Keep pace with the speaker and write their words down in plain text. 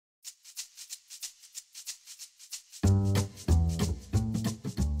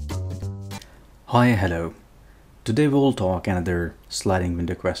Hi, hello. Today we will talk another sliding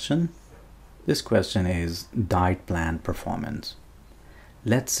window question. This question is diet plan performance.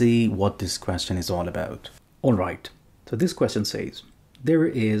 Let's see what this question is all about. Alright, so this question says, there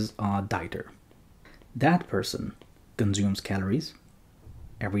is a dieter. That person consumes calories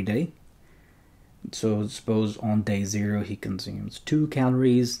every day. So suppose on day 0 he consumes 2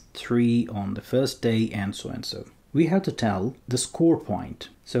 calories, 3 on the first day, and so and so. We have to tell the score point.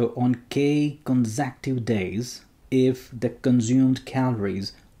 So on k consecutive days, if the consumed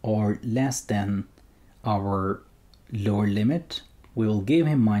calories are less than our lower limit, we will give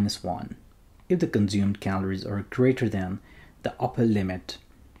him -1. If the consumed calories are greater than the upper limit,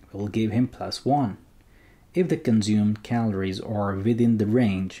 we'll give him +1. If the consumed calories are within the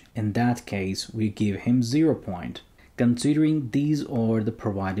range, in that case we give him 0 point. Considering these are the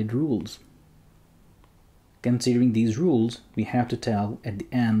provided rules. Considering these rules, we have to tell at the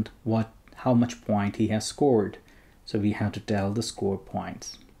end how much point he has scored. So we have to tell the score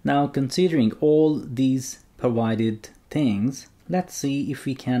points. Now, considering all these provided things, let's see if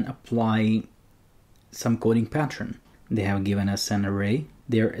we can apply some coding pattern. They have given us an array.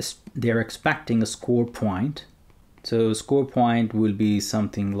 They're expecting a score point. So score point will be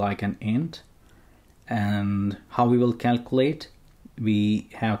something like an int. And how we will calculate? We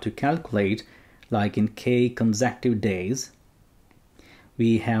have to calculate like in k consecutive days.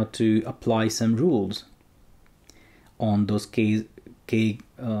 We have to apply some rules on those k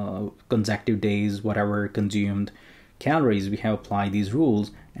consecutive days, whatever consumed calories, we have applied these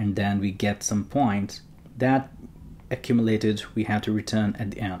rules, and then we get some points that accumulated we have to return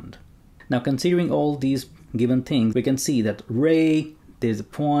at the end. Now, considering all these given things, we can see that array, there's a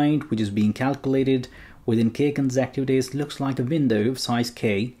point which is being calculated within k consecutive days, looks like a window of size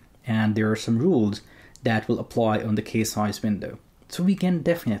k, and there are some rules that will apply on the k size window. So we can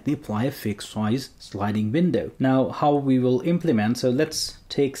definitely apply a fixed size sliding window. Now, how we will implement, so let's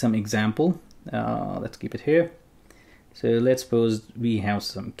take some example. Let's keep it here. So let's suppose we have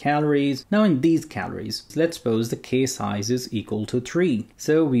some calories. Now in these calories, let's suppose the k size is equal to 3.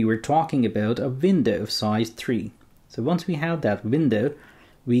 So we were talking about a window of size 3. So once we have that window,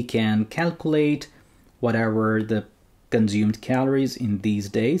 we can calculate whatever the consumed calories in these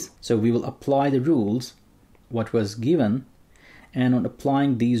days. So we will apply the rules, what was given, and on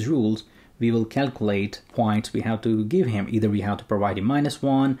applying these rules, we will calculate points we have to give him. Either we have to provide him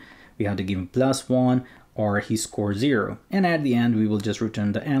 -1, we have to give him +1, or he scores 0. And at the end, we will just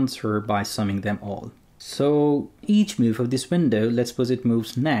return the answer by summing them all. So each move of this window, let's suppose it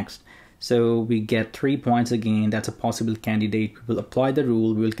moves next. So we get 3 points again. That's a possible candidate. We will apply the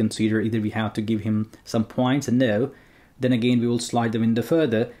rule. We will consider either we have to give him some points and no. Then again, we will slide the window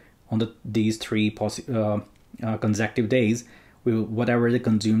further on these 3 consecutive days. Whatever the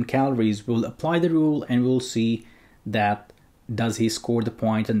consumed calories, we will apply the rule and we will see that does he score the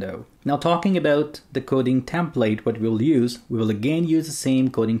point or no. Now, talking about the coding template, what we will use, we will again use the same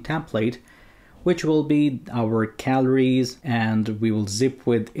coding template, which will be our calories, and we will zip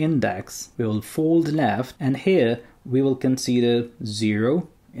with index. We will fold left, and here we will consider 0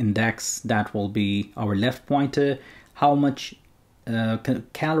 index. That will be our left pointer. How much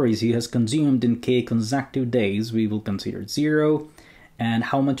calories he has consumed in k consecutive days, we will consider 0, and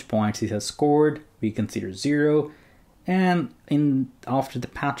how much points he has scored, we consider 0. And after the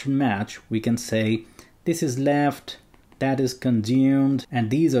pattern match, we can say this is left, that is consumed,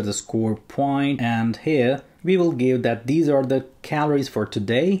 and these are the score point. And here we will give that these are the calories for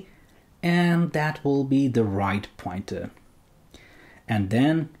today, and that will be the right pointer. And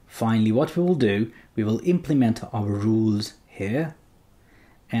then finally, what we will do, we will implement our rules here,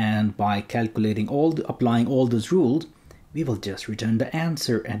 and by calculating applying all those rules, we will just return the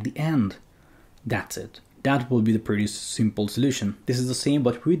answer at the end. That's it. That will be the pretty simple solution. This is the same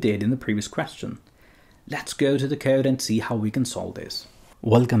what we did in the previous question. Let's go to the code and see how we can solve this.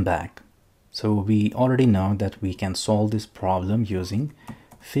 Welcome back. So we already know that we can solve this problem using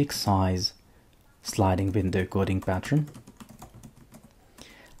fixed size sliding window coding pattern.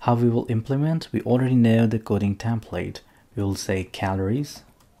 How we will implement, we already know the coding template. We will say calories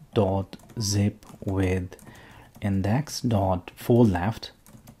dot zip with index dot fold left,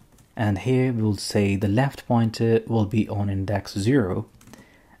 and here we will say the left pointer will be on index 0,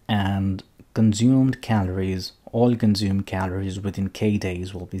 and consumed calories, all consumed calories within k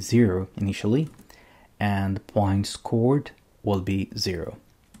days will be 0 initially, and points scored will be 0.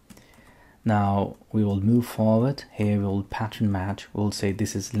 Now we will move forward. Here we will pattern match. We'll say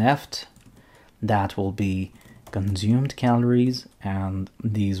this is left, that will be consumed calories, and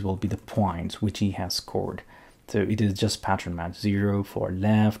these will be the points which he has scored. So it is just pattern match, 0 for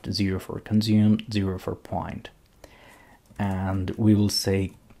left, 0 for consumed, 0 for point. And we will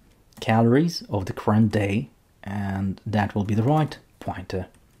say calories of the current day, and that will be the right pointer.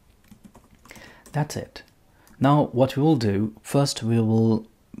 That's it. Now what we will do, first we will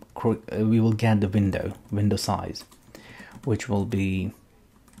get the window size, which will be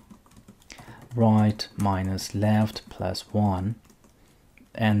right minus left plus 1,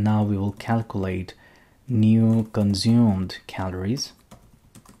 and now we will calculate new consumed calories,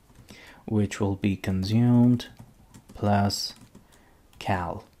 which will be consumed plus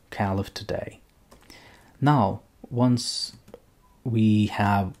cal of today. Now once we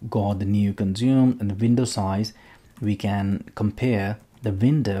have got the new consumed and the window size, we can compare the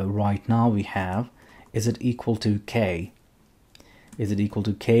window right now we have. Is it equal to k? Is it equal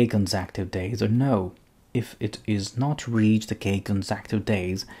to k consecutive days or no? If it is not reached the k consecutive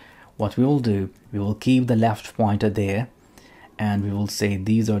days, what we will do, we will keep the left pointer there and we will say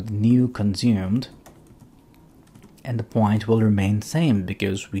these are the new consumed, and the point will remain same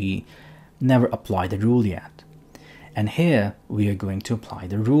because we never applied the rule yet. And here we are going to apply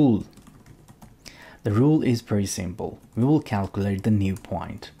the rule. The rule is very simple. We will calculate the new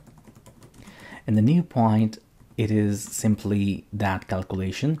point. And the new point, it is simply that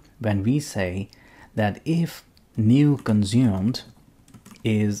calculation when we say that if new consumed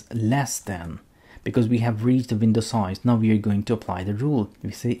is less than, because we have reached the window size, now we are going to apply the rule.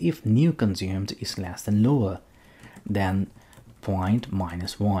 We say if new consumed is less than lower than point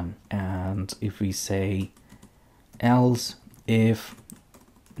minus 1. And if we say else if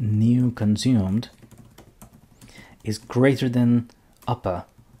new consumed is greater than upper,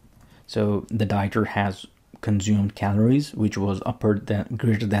 so the dieter has consumed calories which was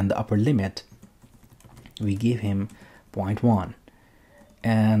greater than the upper limit, we give him 0.1.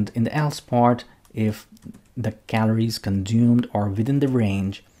 And in the else part, if the calories consumed are within the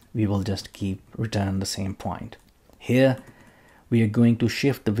range, we will just return the same point. Here we are going to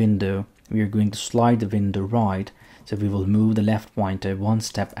shift the window, we are going to slide the window right, so we will move the left pointer one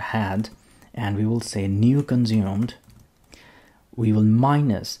step ahead and we will say new consumed. We will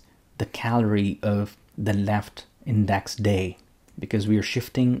minus the calorie of the left index day because we are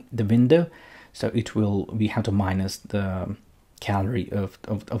shifting the window, so we have to minus the calorie of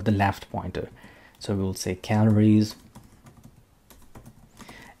the left pointer. So we will say calories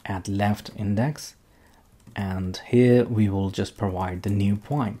at left index, and here we will just provide the new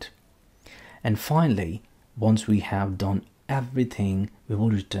point. And finally, once we have done everything, we will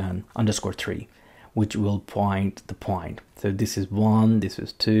return _3, which will point the point. So this is 1, this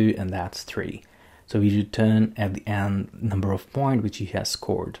is 2, and that's 3. So we return at the end number of points which he has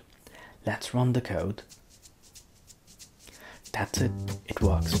scored. Let's run the code. That's it. It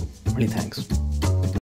works. Many thanks.